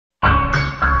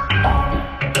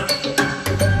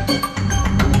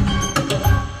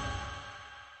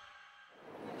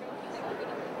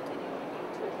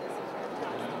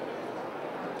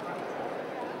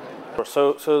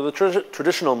So the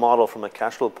traditional model from a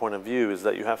cash flow point of view is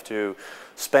that you have to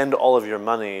spend all of your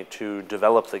money to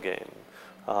develop the game.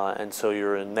 And so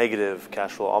you're in negative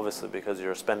cash flow, obviously, because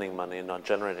you're spending money and not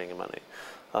generating money.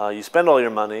 You spend all your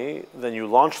money, then you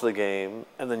launch the game,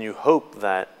 and then you hope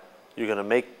that you're going to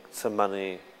make some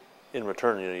money in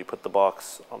return. You know, you put the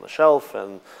box on the shelf,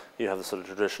 and you have the sort of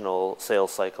traditional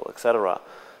sales cycle, etc.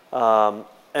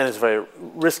 And it's very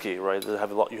risky, right? You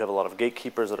have a lot of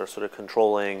gatekeepers that are sort of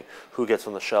controlling who gets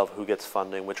on the shelf, who gets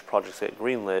funding, which projects get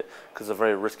greenlit, because it's a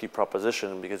very risky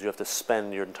proposition because you have to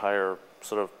spend your entire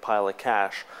sort of pile of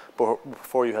cash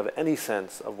before you have any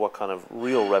sense of what kind of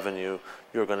real revenue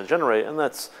you're going to generate. And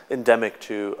that's endemic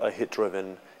to a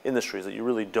hit-driven industry, that you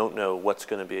really don't know what's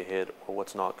going to be a hit or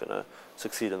what's not going to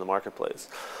succeed in the marketplace.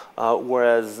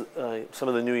 Whereas some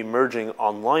of the new emerging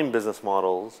online business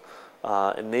models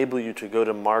enable you to go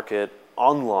to market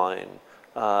online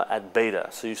at beta.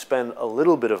 So you spend a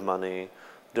little bit of money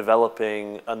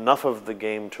developing enough of the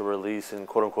game to release in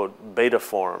quote-unquote beta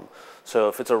form. So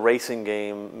if it's a racing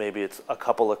game, maybe it's a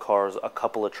couple of cars, a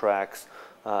couple of tracks,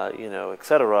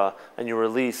 etc., and you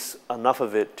release enough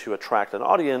of it to attract an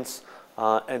audience.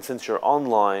 And since you're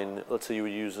online, let's say you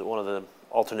would use one of the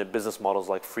alternate business models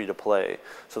like free-to-play.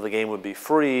 So the game would be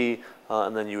free,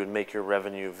 and then you would make your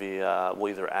revenue via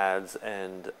either ads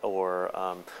or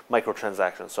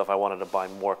microtransactions. So if I wanted to buy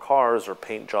more cars or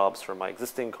paint jobs for my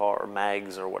existing car or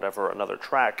mags or whatever, another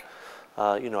track,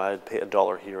 I'd pay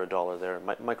 $1 here, $1 there,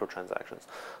 microtransactions.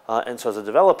 And so as a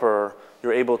developer,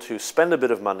 you're able to spend a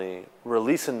bit of money,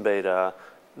 release in beta,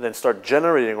 then start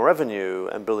generating revenue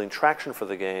and building traction for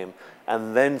the game,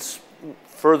 and then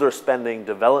further spending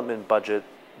development budget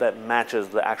that matches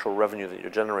the actual revenue that you're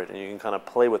generating. You can kind of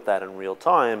play with that in real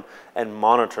time and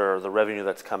monitor the revenue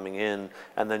that's coming in,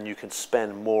 and then you can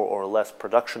spend more or less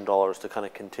production dollars to kind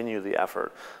of continue the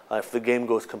effort. If the game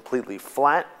goes completely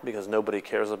flat because nobody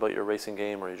cares about your racing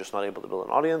game or you're just not able to build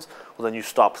an audience, well, then you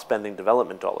stop spending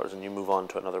development dollars and you move on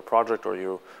to another project, or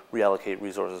you reallocate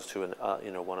resources to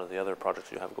one of the other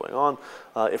projects you have going on.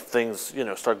 If things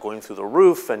start going through the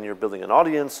roof and you're building an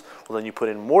audience, well, then you put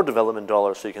in more development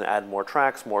dollars so you can add more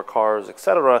tracks, more cars,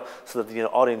 etc., so that the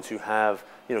audience you have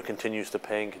continues to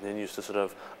pay and continues to sort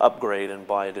of upgrade and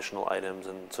buy additional items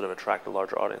and sort of attract a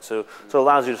larger audience. So it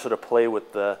allows you to sort of play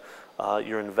with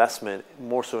your investment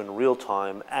more so in real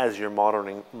time as you're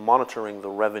monitoring the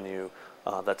revenue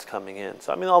that's coming in.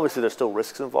 So I mean, obviously there's still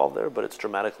risks involved there, but it's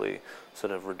dramatically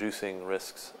sort of reducing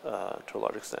risks to a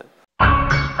large extent.